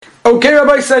Okay,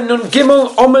 Rabbi said Nun Gimel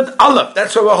Omid Aleph.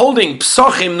 That's what we're holding.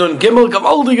 Psachim Nun Gimel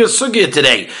Gavaldiga Sugya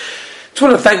today. Just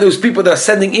want to thank those people that are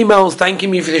sending emails, thanking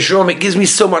me for the shurim. It gives me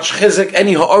so much chizuk.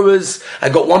 Any ha'oras, I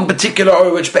got one particular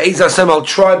ha'or which Be'ez Hashem I'll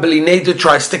try,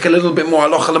 try stick a little bit more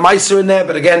halacha l'maisa in there,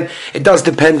 but again, it does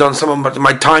depend on some of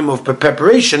my time of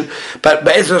preparation, but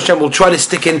Be'ez Hashem will try to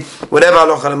stick in whatever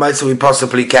halacha l'maisa we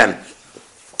possibly can.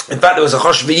 In fact, there was a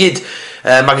Chosh V'Yid,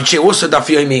 Magid also Daf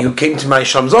Yomi, who came to my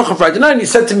Shalom Zocha Friday night, and he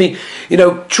said to me,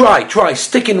 try,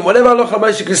 stick in whatever halacha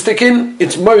l'maisa you can stick in,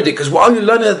 it's modik, because while you're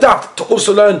learning the daf, to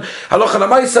also learn halacha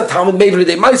l'maisa, Talmud Meivli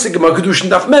De Maisa, Gemara Kedushin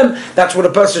Daf Mem, that's what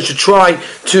a person should try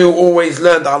to always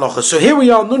learn the halacha. So here we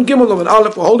are, Nun Gimel of an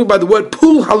Aleph, we're holding by the word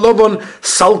Pul Halavon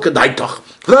Salka Daitach,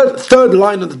 third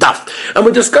line of the daf, and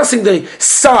we're discussing the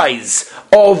size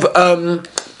of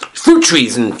fruit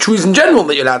trees and trees in general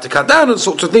that you're allowed to cut down and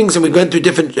sorts of things, and we went through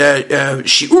different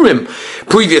shiurim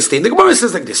previously. And the Gemara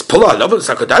says like this: Pula Lavan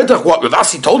Sakadaitach. What Rav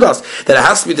Asi told us that it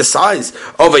has to be the size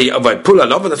of a Pula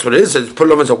Lavan. That's what it is.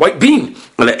 Pula Lavan is a white bean.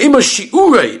 And the Ima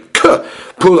Shiurei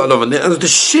Pula Lavan. And the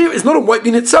shear is not a white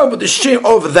bean itself, but the shear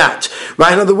of that.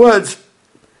 Right. In other words,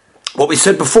 what we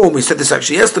said before, and we said this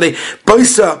actually yesterday,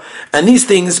 boisa and these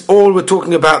things, all we're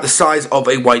talking about the size of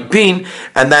a white bean,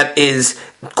 and that is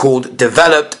called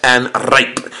developed and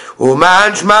ripe. Who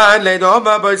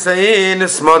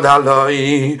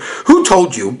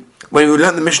told you, when we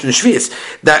learned the Mishnah in Shvius,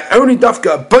 that only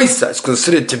dafka boisa is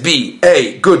considered to be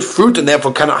a good fruit and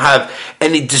therefore cannot have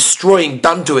any destroying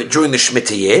done to it during the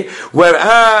Shemitah year,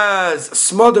 whereas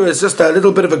smother is just a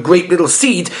little bit of a great little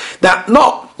seed,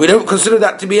 we don't consider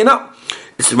that to be enough.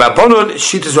 It's Rabbanon,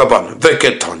 Shitas Rabbanon,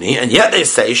 Veketoni, and yet they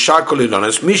say,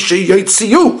 Shakolilonos, Misha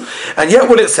Yotziu. And yet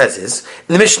what it says is,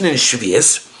 in the Mishnah in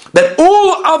Shvius, that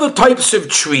all other types of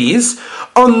trees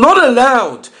are not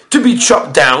allowed to be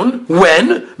chopped down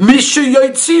when Misha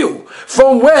Yotziu,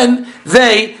 from when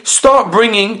they start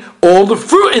bringing all the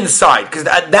fruit inside, because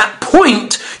at that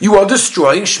point you are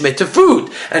destroying Shemitah food,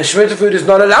 and Shemitah food is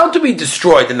not allowed to be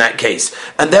destroyed in that case,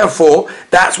 and therefore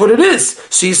that's what it is.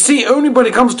 So you see, only when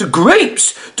it comes to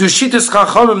grapes do Shitas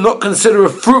Chachamim not consider a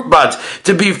fruit bud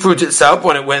to be fruit itself.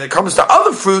 When it comes to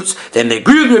other fruits, then they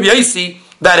agree with Rabbi Yossi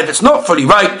that if it's not fully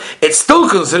ripe, it's still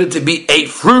considered to be a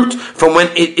fruit from when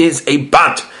it is a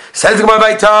bud. Says the Gemara,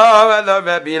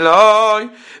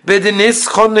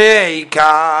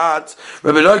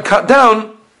 Rabbi Loi cut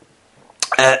down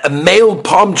a male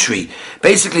palm tree.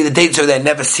 Basically, the dates over there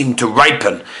never seem to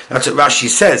ripen. That's what Rashi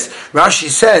says. Rashi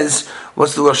says,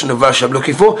 what's the version of Rashi I'm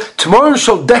looking for? Tomorrow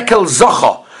shall dekel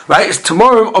zacha. Right, it's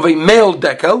tomorrow of a male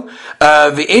dekel.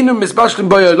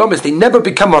 They never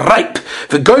become ripe.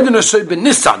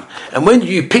 And when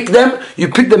you pick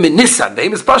them in Nisan.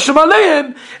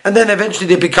 And then eventually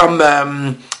they become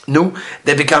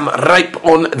ripe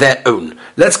on their own.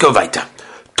 Let's go weiter.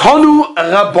 Tonu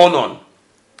Rabbonon.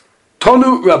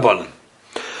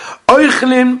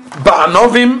 Oichlin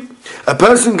ba'anovim. A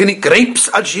person can eat grapes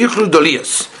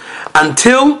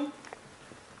until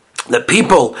the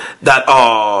people that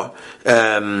are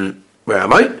until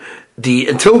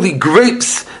the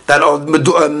grapes that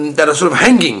are sort of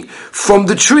hanging from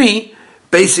the tree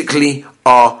basically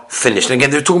are finished. And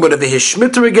again, they're talking about over here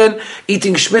Shemitah again.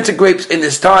 Eating Shemitah grapes in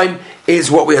this time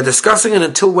is what we are discussing. And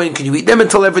until when can you eat them?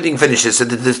 Until everything finishes. So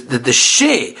the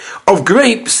share of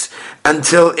grapes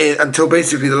until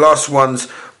basically the last ones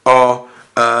are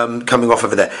coming off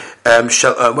over there.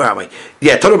 Where am I?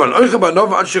 Yeah,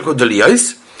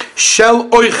 Shel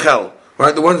oichel,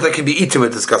 right? The ones that can be eaten we're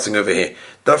discussing over here.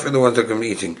 Definitely the ones that can be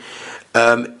eaten.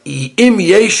 Im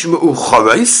yesh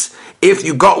me'uchareis, if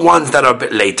you got ones that are a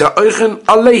bit later, oichen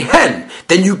alehen,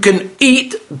 then you can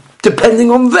eat depending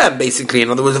on them, basically.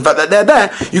 In other words, the fact that they're there,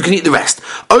 you can eat the rest.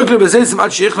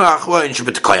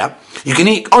 You can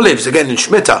eat olives, again in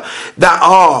Shemitah, that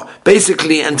are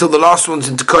basically until the last ones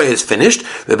in Tekoya is finished.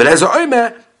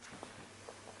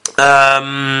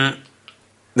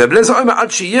 Right,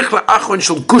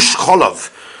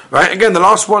 again, the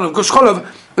last one of Gush Cholov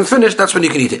is finished, that's when you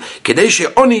can eat it.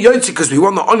 Because we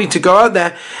want the Oni to go out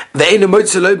there, that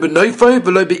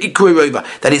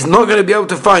he's not going to be able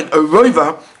to find a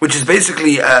rover, which is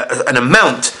basically an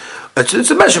amount.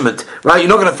 It's a measurement, right? You're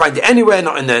not going to find it anywhere,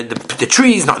 not in the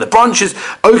trees, not in the branches.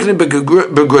 You can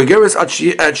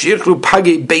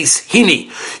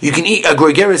eat a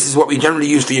gregaris is what we generally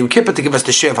use for Yom Kippur to give us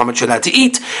the share of how much you're allowed to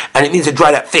eat, and it means to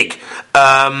dry that fig.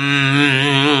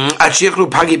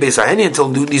 Until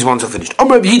these ones are finished.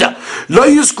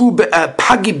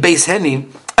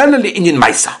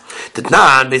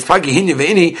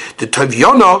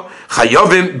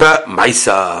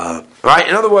 Right?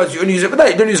 In other words, you only use it for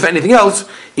that. You don't use it for anything else,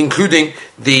 including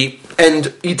the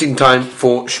end eating time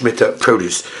for Shemitah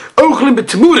produce. Ochlim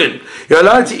b'temurin, you're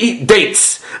allowed to eat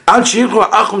dates. Al sheyichlu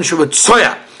ha'achum shevet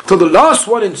soya, till the last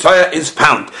one in soya is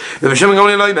found. As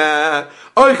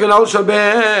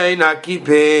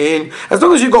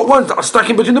long as you've got ones that are stuck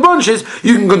in between the bunches,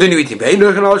 you can continue eating. But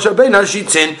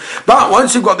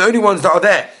once you've got the only ones that are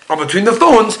there are between the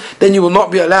thorns, then you will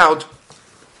not be allowed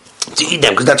to eat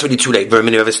them, because that's already too late. Very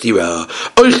many of us right?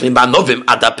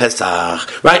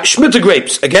 Shemitah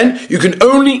grapes, again, you can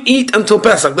only eat until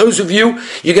Pesach. Those of you,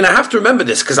 you're going to have to remember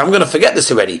this, because I'm going to forget this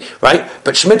already, right?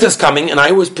 But Shemitah is coming, and I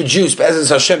always produce, Be'ezus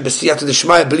Hashem, B'siyata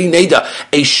D'Shmaya, B'li Neda,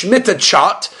 a Shemitah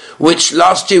chart, which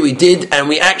last year we did, and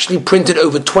we actually printed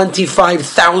over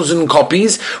 25,000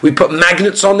 copies. We put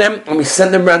magnets on them, and we sent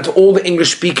them around to all the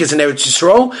English speakers in Eretz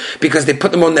Yisrael, because they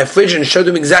put them on their fridge and showed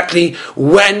them exactly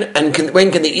when can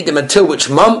they eat them until which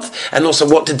month, and also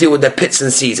what to do with their pits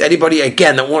and seeds. Anybody,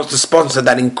 again, that wants to sponsor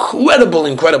that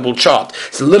incredible chart,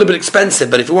 it's a little bit expensive,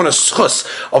 but if you want a schus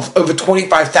of over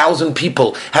 25,000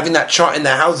 people having that chart in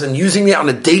their house and using it on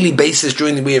a daily basis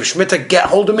during the week of Shemitah, get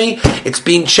hold of me. It's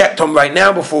being checked on right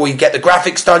now before we get the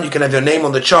graphics done. You can have your name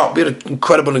on the chart. Be an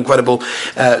incredible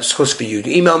schus for you.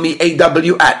 Email me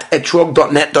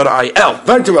aw@etrog.net.il.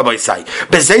 Right to Rabbi Say.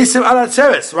 Bezeisim al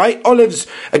atzeres, right? Olives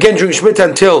again during Shemitah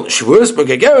until Shavuos,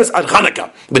 Begegeres ad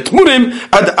Chanukah, Betmurim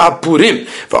ad Apurim.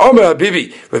 For Omer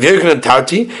Abibi, Rav Yochanan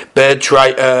Tarti,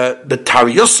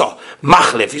 Betariosa.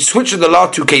 Machlef. You switch to the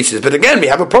last two cases, but again we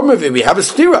have a problem with it. We have a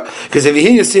stira, because over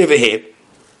here you see over here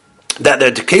that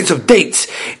the case of dates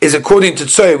is according to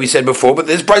Tzoya, we said before, but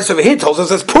this price over here tells us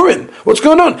that's Purim. What's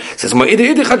going on? It says,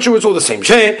 it's all the same. One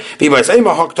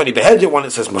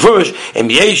it says,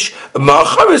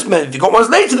 if you got ones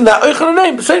later than that,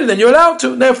 then you're allowed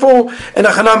to. Therefore, in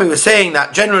Achanami we're saying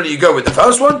that generally you go with the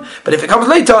first one, but if it comes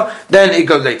later, then it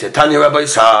goes later. Tanya Rabbi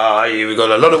Sai, we've got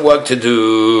a lot of work to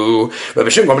do.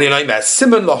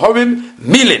 Simon Lahorim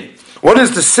Milin. What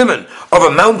is the simon of a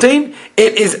mountain?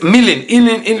 It is milin.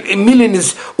 Milin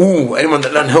is, anyone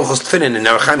that learned Hilchos Tefillin in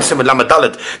Arachaim Simon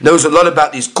Lamadalet knows a lot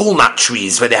about these gulnut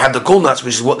trees, where they have the gulnuts,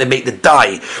 which is what they make the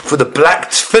dye for the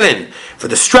black tefillin, for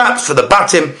the straps, for the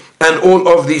batim, and all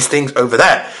of these things over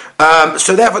there.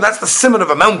 So therefore, that's the simon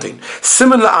of a mountain.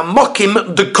 Simon la'amokim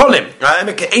dekolim.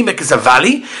 Emek is a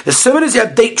valley. The simon is you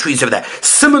have date trees over there.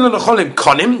 Simon la'acholim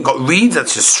konim, got reeds,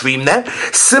 that's a stream there.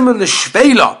 Simon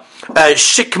l'shveila.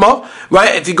 Shikma,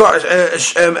 right? If you got a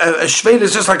shveil,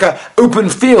 is just like an open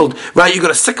field, right? You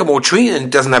got a sycamore tree and it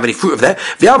doesn't have any fruit over there.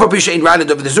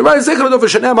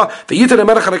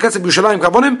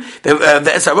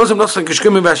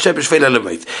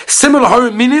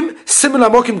 Similar minim, similar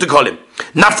mokim to kolim.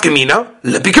 Nafkamina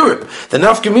lebikurim. The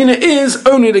nafkamina is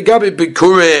only the gabi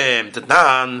bikurim.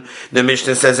 The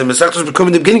Mishnah says in Masechtas Bikurim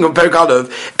in the beginning of Perek Aleph,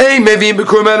 "Ei mevim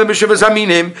bikurim ele mishivas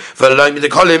aminim, v'loim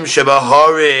dekolim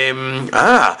shebaharim."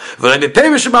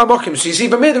 So you see,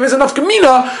 from here there is enough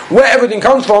kamina where everything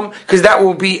comes from, because that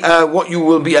will be what you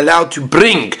will be allowed to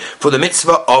bring for the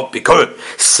mitzvah of bikurim.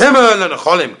 Similar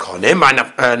lecholim konim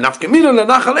nafkamina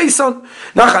lenachal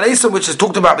eson, which is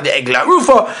talked about with the egla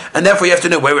rufa, and therefore you have to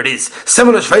know where it is.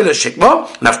 Similar shveila shikma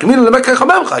nafkamina lemekach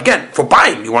hamemcha. Again, for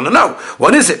buying, you want to know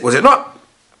what is it? Was it not?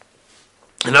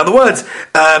 In other words,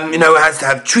 it has to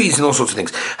have trees and all sorts of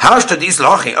things.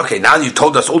 Okay, now you've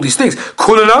told us all these things.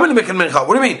 What do you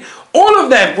mean? All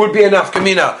of them would be enough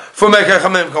kamina for Mekach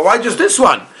HaMemcha. Why just this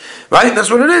one? Right?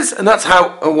 That's what it is, and that's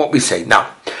what we say. Now,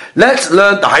 let's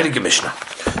learn the Heilige Mishnah.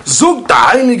 Zug the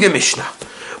Heilige Mishnah.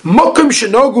 Mokum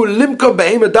shenogu limka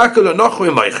behem adakal anochu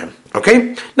imaychem.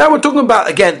 Okay? Now we're talking about,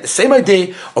 again, the same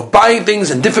idea of buying things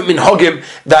and different minhagim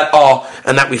that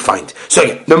we find. So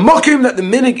again, the mokum that the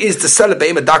minig is to sell a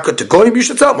behem adakal to goyim, you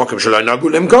should sell mokum shalai nagu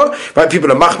limka. Right?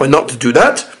 People are machma not to do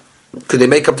that. Could they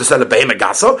make up to sell a behem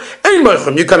agasa? Ein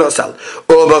mokum, you cannot sell.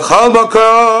 Ubachal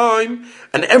mokum.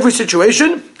 And every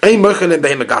situation,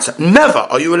 never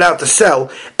are you allowed to sell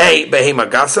a behema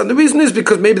gasa. And the reason is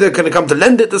because maybe they're going to come to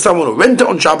lend it to someone or rent it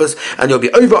on Shabbos, and you'll be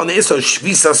over on the Issa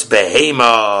Shvisas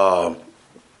behema.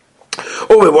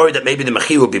 Or we're worried that maybe the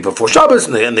Mechi will be before Shabbos,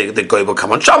 and the guy will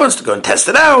come on Shabbos to go and test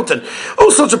it out, and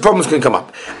all sorts of problems can come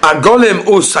up. Agolim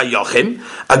usayachim.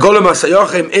 Agolim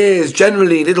usayachim is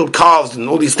generally little calves and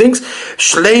all these things.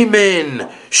 Shleimin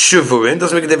shuvurin.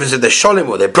 Doesn't make a difference if they're sholim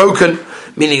or they're broken,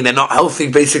 meaning they're not healthy,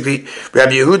 basically.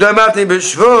 Rabbi Yehuda Mati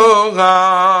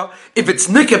b'shvura. If it's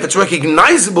nik, if it's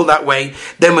recognizable that way,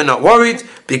 then we're not worried,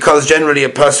 because generally a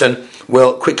person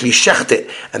will quickly shecht it,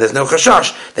 and there's no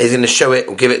chashash that he's going to show it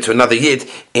or give it to another yid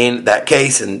in that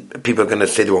case, and people are going to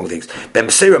say the wrong things.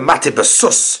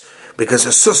 Because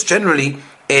a sus generally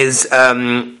is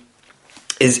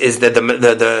is that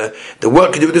the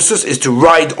work you do with the sus is to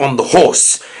ride on the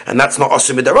horse, and that's not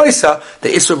Asur Midaraisa.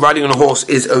 The Issa of riding on a horse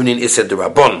is only in Issa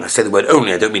D'Rabbanan. I say the word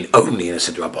only, I don't mean only in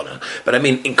Issa D'Rabbanan, but I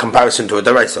mean in comparison to a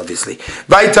Daraisa, obviously.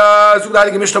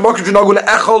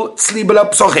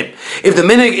 If the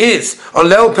minig is on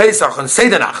Leil Pesach, on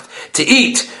Seder Nacht, to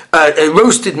eat a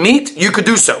roasted meat, you could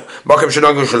do so. Because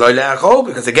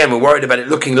again, we're worried about it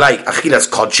looking like Achilas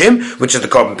Kodshim, which is the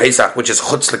Korban Pesach, which is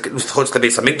Chutz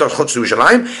LeBeis HaMikdash, Chutz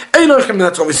Yerushalayim.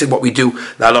 That's obviously what we do.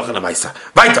 Right?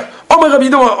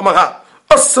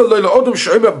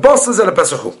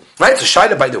 So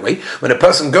Shaila, by the way, when a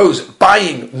person goes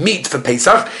buying meat for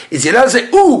Pesach, is he allowed to say,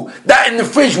 ooh, that in the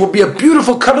fridge will be a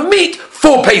beautiful cut of meat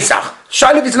for Pesach?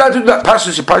 Shaila is allowed to do that.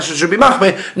 Pashas should be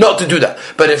machmeh not to do that.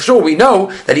 But if sure, we know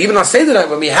that even on Seder night,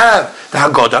 when we have the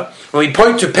Haggadah, when we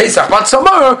point to Pesach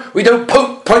Matzah, we don't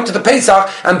point to the Pesach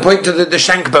and point to the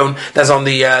shank bone that's on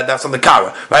the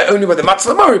kara, right? Only with the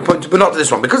Matzah we point to, but not to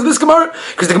this one because of this Gemara.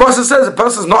 Because the Gemara says a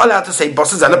person is not allowed to say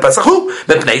bosses and a Pesachu.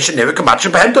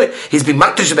 He's been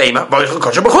makdish beima,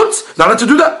 not allowed to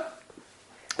do that.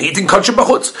 Eating kosher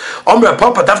b'chutz. Omra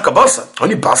papa davka basa,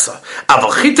 only basa.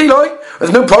 Aval chitei.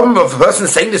 There's no problem of a person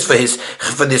saying this for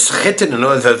this chitin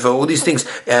and for all these things.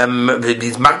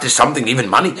 He's makdish something, even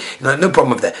money. No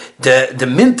problem with that. The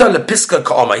minta lepiska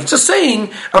ka'ama. He's just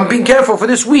saying, I'm being careful for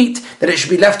this wheat that it should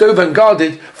be left over and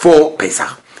guarded for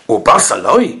Pesach. Or basa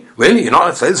loy. Really, you're not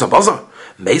allowed to say this on basa.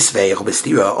 Meisveich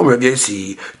bestira Rav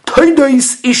Yossi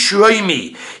Toidois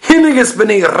Ishroimi Hiniges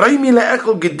b'nei Raimi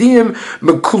le'echol gedim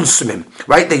mekulsumim.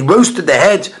 Right, they roasted the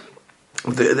head.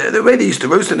 The way they used to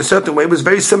roast in a certain way was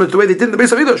very similar to the way they did in the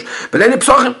Beis Hamikdash. But then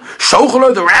Psachim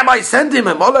Shochelo, the rabbi sent him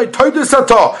and Malay Toidos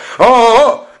Ata.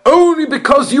 Only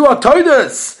because you are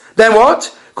Toidos. Then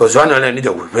what? Because you're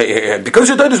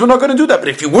Toidos, we're not going to do that. But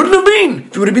if you wouldn't have been,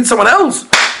 if you would have been someone else,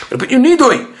 but you need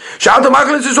doing. Sha'at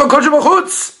ha'machlis is on kosher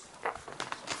b'chutz.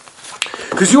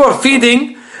 Because you are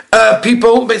feeding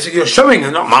people, basically you're showing,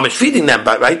 not mamish feeding them,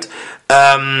 but right?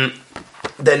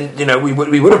 Then we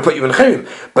would have put you in chayim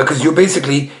because you're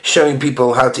basically showing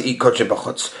people how to eat kosher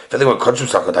b'chutz. If they want kosher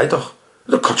sakadaitach,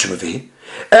 the kosher of it.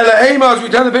 Ela Amos, we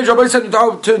tell the Rabbi said to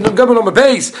Nugabel on the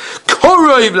base.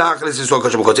 Korov lachlis is what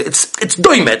kosher b'chutz. It's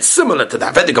doimet, similar to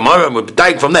that. The Gemara would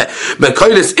die from there.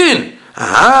 Mekoilis in.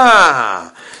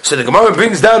 Aha. So the Gemara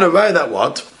brings down around that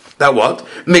what?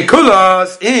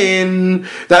 Mikulas in.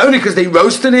 That only because they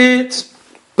roasted it,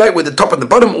 like with the top and the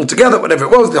bottom all together, whatever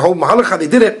it was, the whole mahalacha, they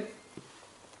did it.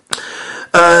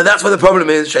 That's what the problem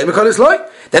is. Shei Mikulas like.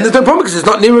 Then there's no problem because it's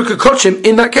not Niruk Kochim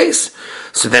in that case.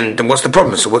 So then what's the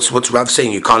problem? So what's Rav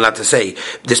saying? You can't allow to say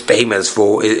this behemoth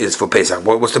is for Pesach.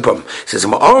 What's the problem? He says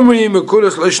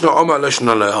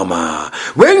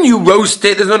when you roast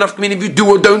it, there's not enough meaning if you do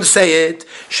or don't say it.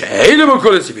 If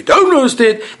you don't roast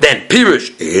it, then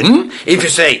pirush in. If you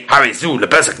say Harizu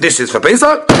lePesach, this is for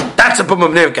Pesach, that's a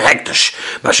problem of Niruk Hektash.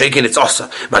 Mashaikin it's Osa.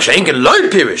 Mashaikin loy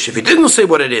pirush. If you didn't say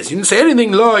what it is, you didn't say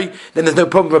anything loy, then there's no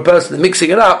problem for a person mixing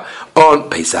it up on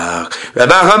Pesach. I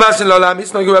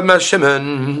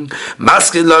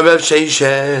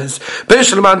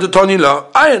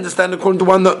understand according to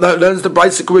one that learns the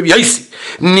Brayse Reb Yossi.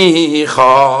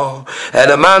 Nicha.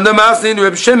 And a man the Maslin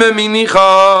Reb Shimon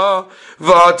Nicha.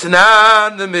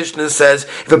 Vatnan, the Mishnah says,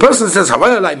 if a person says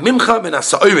Havaya like Mincha ben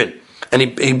Asa'orin, and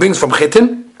he brings from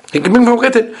Chitin, he can bring from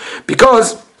Chitin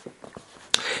because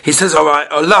he says alright,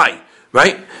 or lie.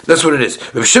 Right? That's what it is.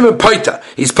 Rav Shimon Paita,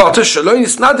 he's part of Shaloi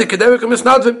Nisnadik, Kederik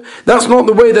Misnadvim. That's not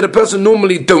the way that a person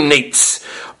normally donates.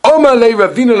 Omar le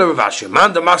Ravina le Ravashi,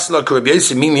 man the Masla Reb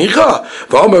Yossi Minicha.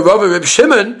 But Omar Reb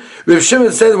Shimon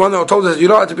said, the one that told us you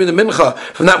don't have to be the mincha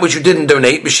from that which you didn't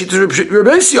donate. B'shita Reb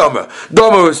Yossi Omar.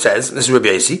 Domo says, this is Reb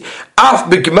Yossi, Af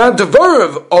b'gman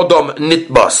devorav Odom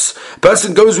nitbas.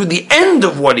 Person goes with the end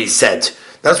of what he said.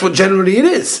 That's what generally it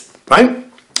is. Right?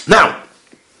 Now,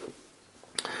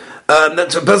 so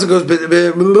a person goes, my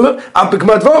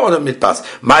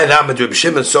Ramad Reb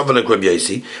Shimon Sovelik Reb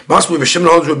Yossi. Must be Reb Shimon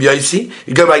holds Reb Yossi.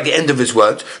 You go by the end of his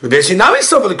words. Reb Yossi now he's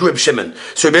Sovelik Reb Shimon.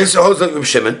 So Reb Yossi holds like Reb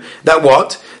Shimon. That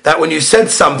what? That when you said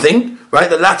something, right,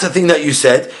 the latter thing that you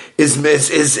said is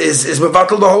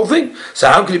mevatel the whole thing. So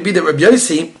how could it be that Reb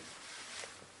Yossi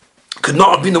could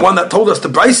not have been the one that told us the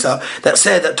Brisa that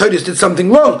said that Todos did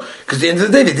something wrong? Because at the end of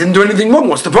the day, they didn't do anything wrong.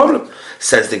 What's the problem?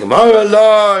 Says the Gemara,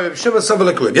 La Reb Shimon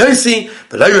Savalak Reb Yossi,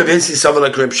 but La Reb Yossi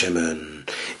Savalak Reb Shimon.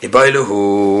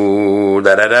 Ibailuhu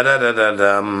da da da da da da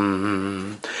da.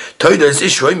 Todos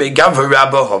Ishroime Gavra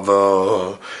Rabba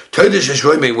Hava. Todos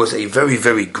Ishroime was a very,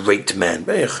 very great man,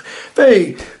 very,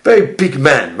 very, very big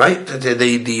man, right? The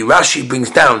Rashi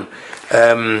brings down.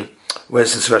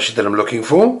 Where's this Rashi that I'm looking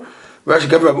for? Rashi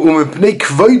Gav Rabba Umepnei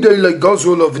Kvoidoi like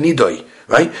Gozul of Nidoi,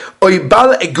 right?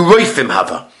 Oibal Egroifim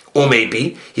Hava. Or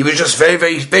maybe he was just very,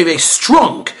 very, very, very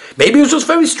strong. Maybe he was just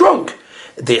very strong.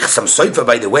 The Chasam Sofer,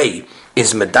 by the way,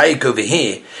 is Medayik over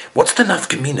here. What's the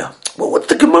Nafkamina? Well, what's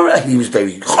the Gemara? He was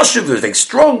very choshev, he was very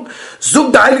strong.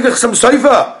 Zug the Heilige Chasam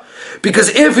Sofer. Because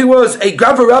if he was a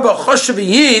Graver Rabba choshev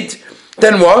Yid,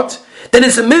 then what? Then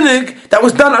it's a minig that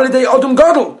was done on the day Odom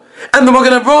Gadol. And the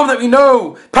Magen Avraham that we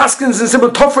know, Paskins and Sibel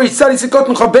Tofrei Tzadi Sikot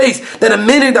and Chabeis, then a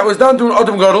minig that was done during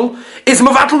Odom Gadol is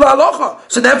Mavatul Halacha.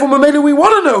 So therefore, Mamela, we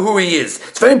want to know who he is.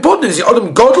 It's very important. Is he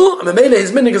Odom Gadol? And Mamela,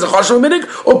 his minig is a choshev minig,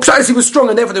 or Pshais he was strong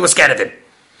and therefore they were scared of him.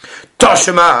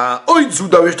 Tashema, oitzu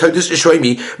davish tadis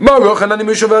ishreimi, maroch and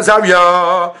animushav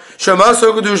azavya, shema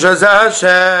so kedusha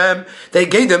Hashem. They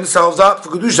gave themselves up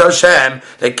for kedusha Hashem.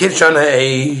 They kitchen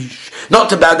heish. Not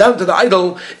to bow down to the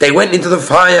idol, they went into the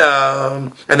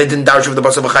fire, and they didn't dash with the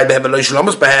basar v'chai behem, and lo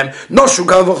shlomus behem, noshu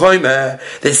kal v'choyme.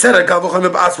 They said a kal v'choyme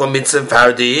b'aswa mitzvah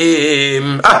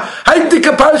fardim.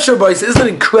 Haidika parsha boys, isn't it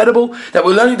incredible that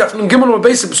we're learning that from Gimel and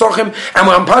Beis Pesachim, and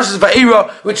we're on Parshas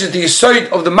Va'era, which is the side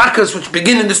of the Makkos, which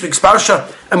begin in this week's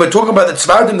parsha, and we're talking about the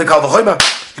tzvardim, the kal v'choyme.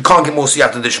 You can't get more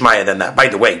siyata d'shmaya than that. By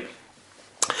the way,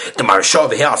 the Maharsha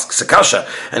over here asks Sakasha,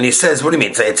 and he says, "What do you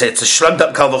mean? It's a shrugged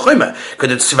up kal v'choyme because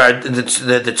the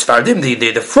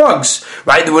tzvardim, the frogs,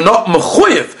 right? They were not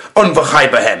mechuyev on v'chai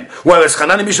behem, whereas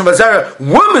Chanani Mishum Vazara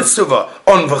were mitzvah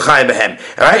on v'chai behem,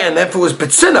 right? And therefore it was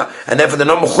betzina, and therefore they're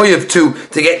not mechuyev to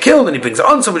get killed. And he brings it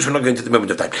on, so which we're not going to the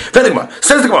moment of time. Says the Gemara.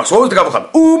 So what was the kal v'choyme?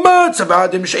 Uma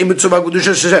tzvardim she'im mitzvah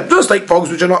kedusha Hashem, just like frogs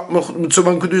which are not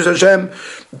mitzvah kedusha Hashem.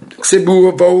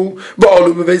 Ksibu vo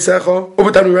ba'alu b'veisecha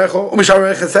u'b'tanurecha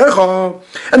u'misharecha.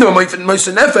 And then when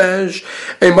Moshe Nefesh,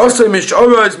 a Moshe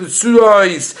Mishorais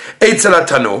Mitzurais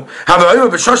Eitzelatanu, have a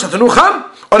Beshash Atanu Cham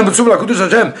on Mitzvah Kudush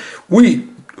Hashem. We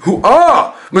who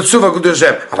are Mitzvah Kudush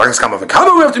Hashem, we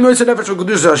have to Moshe Nefesh for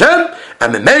Kudush Hashem,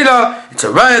 and Memela, it's a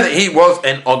raya that he was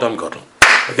an Odom Gadol.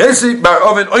 Okay, see, Bar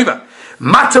Oven Oima,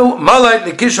 Matel Malay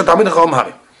Lekisha Tamid Chom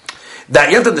Havi. That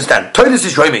you have to understand, Toilis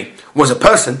Yishroimi was a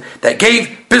person that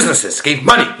gave businesses, gave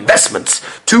money, investments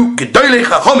to Gedolei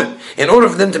Chachomim in order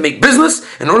for them to make business,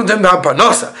 in order for them to have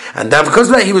parnasa. And then because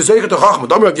of that, he was Zoycha to Chacham.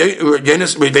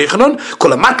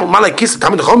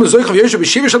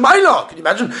 Can you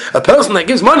imagine a person that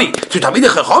gives money to Tamid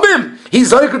Chachomim?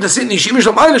 He's Zoycha to sit in Yeshiva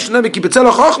Shal Ma'ila, Shnei B'ki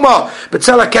B'tzela Chachma,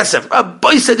 B'tzela Kesef.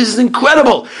 Rabbi said this is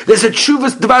incredible. There's a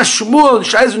Tshuvas Dvar Shmuel,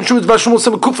 Shaiz and Tshuvas Dvar Shmuel,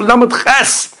 Sem Kuf Lamed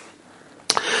Ches.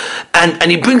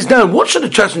 And he brings down, what should a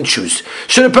person choose?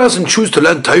 Should a person choose to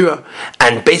learn Torah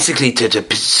and basically to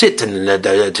sit and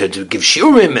to give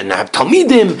shiurim and have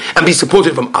talmidim and be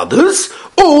supported from others?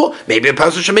 Or maybe a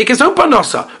person should make his own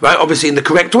parnasa, right? Obviously in the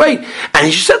correct way. And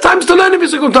he should set times to learn every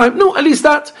single time. No, at least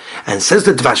that. And says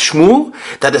the Dvar Shmuel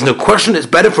that there's no question it's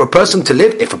better for a person to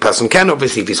live, if a person can,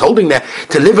 obviously if he's holding there,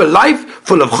 to live a life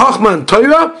full of Chachma and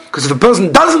Torah, because if a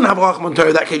person doesn't have Chachma and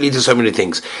Torah, that can lead to so many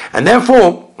things. And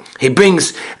therefore, he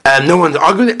brings, no one's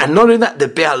arguing, and not only that, the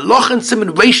Be'aloch and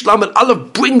Simon Reish Lamed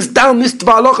Aleph brings down this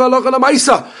Tva'aloch Aloch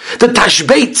Alamaisa. The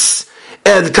Tashbates.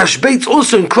 The Tashbates,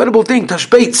 also incredible thing,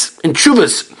 Tashbates, in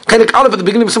Chuvas, Chelik Aleph at the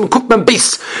beginning of some Kukman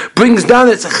base, brings down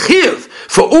it's a chiv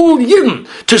for all Yidden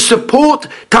to support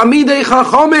Talmidei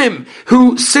Chachamim,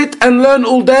 who sit and learn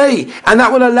all day, and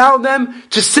that will allow them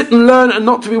to sit and learn and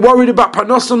not to be worried about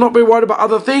Parnasa, not be worried about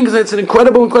other things. And it's an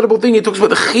incredible thing. He talks about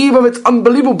the chiv of it's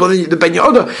unbelievable. The Ben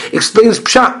Yehuda explains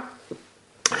Pshat.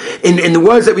 In the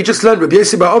words that we just learned, Rabbi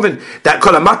Yossi Bar Oven, that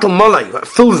kol hamatal malay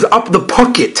fills up the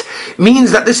pocket,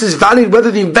 means that this is valid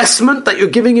whether the investment that you're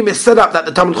giving him is set up that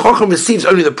the Talmid Chacham receives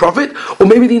only the profit, or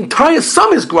maybe the entire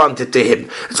sum is granted to him.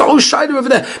 It's a whole shayla over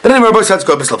there. But anyway, Rabbi, let's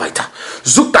go a bit weiter.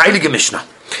 Zuk the Heilige Mishnah.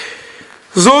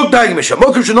 Zuk the Heilige Mishnah.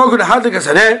 Mokum shenogu lehadlik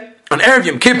hasaneh. On Erev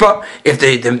Yom Kippur, if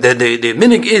the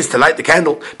minig is to light the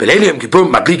candle, Beleli Yom Kippur,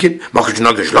 Madlikin, Machaj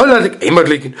Nagesh Loladik,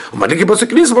 Madlikin, Madlikin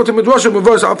Bosek Nisa, but with Rosh and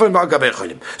Voice of Afan Bagabe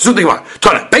Cholim. So the one,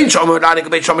 Tona, Ben Shomer Ladik,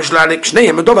 Ben Shomer Shladik,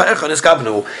 Shnei, Medova Echon is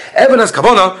Kavnu, Evan as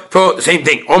Kavona for the same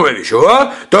thing. Omer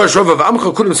Yeshua, Dorshof of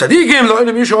Amcha Kulim Sadikim,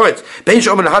 Loinim Yeshuot, Ben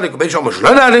Shomer Ladik, Ben Shomer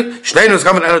Shladik, Shnei is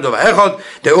Kavan Eladova Echon,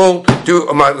 they all do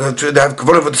have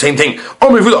Kavona for the same thing.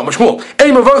 Omer Yehuda, much more.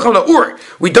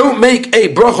 We don't make a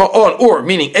bracha on or,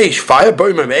 meaning a fire, we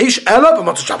only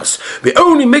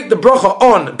make the bracha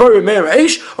on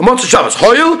Motzei Shabbos.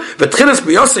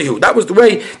 That was the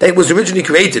way that it was originally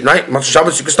created, right? Motzei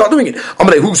Shabbos, you can start doing it.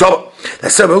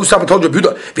 That's who someone told you,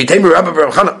 Buddha. V'itemi Rabbi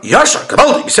Chana. Yasha,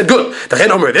 Kabaldi. You said good. T'chein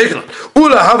Omer V'echlan.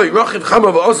 Ula have a Rachiv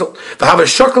Chama V'osel. V'have a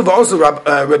Shokal V'osel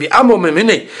Rabbi Amo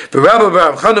Memine.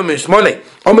 V'Rabbi Chana Mishmole.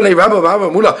 Omelei Rabbi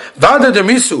Mula. Vada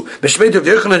Demisu. B'Shmei Dev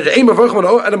Yechlan. The aim of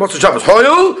Rechman and the Motzah Shabbos.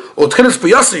 Hoyol. Or Tchilas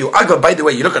B'Yasu. I got, by the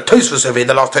way, you look at Tosfos survey,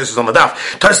 the last Tosfos on the daf.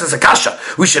 Tosfos Akasha.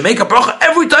 We should make a bracha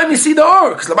every time you see the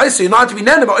or. Because the you know how to be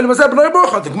nana, but only mazeh b'nei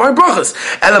bracha. The Gemara brachas.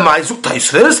 Elamai Zuk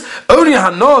Tosfos. Only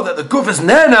hano that the guf is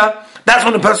nana. That's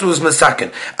when the person was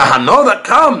masakin. A hano that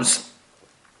comes.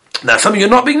 Now, some of you are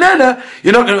not being nana,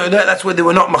 you're not going to. That's where they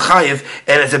were not machayev,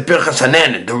 and it's a birchas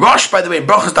hanan. The Rosh, by the way, in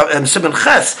brachas Simon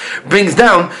Ches brings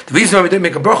down the reason why we don't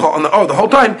make a bracha on the whole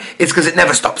time is because it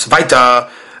never stops. Vaita.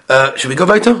 Should we go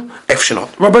weiter? If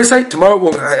not, Rabbi say tomorrow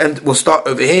we'll start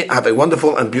over here. Have a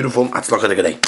wonderful and beautiful Atzlacha day.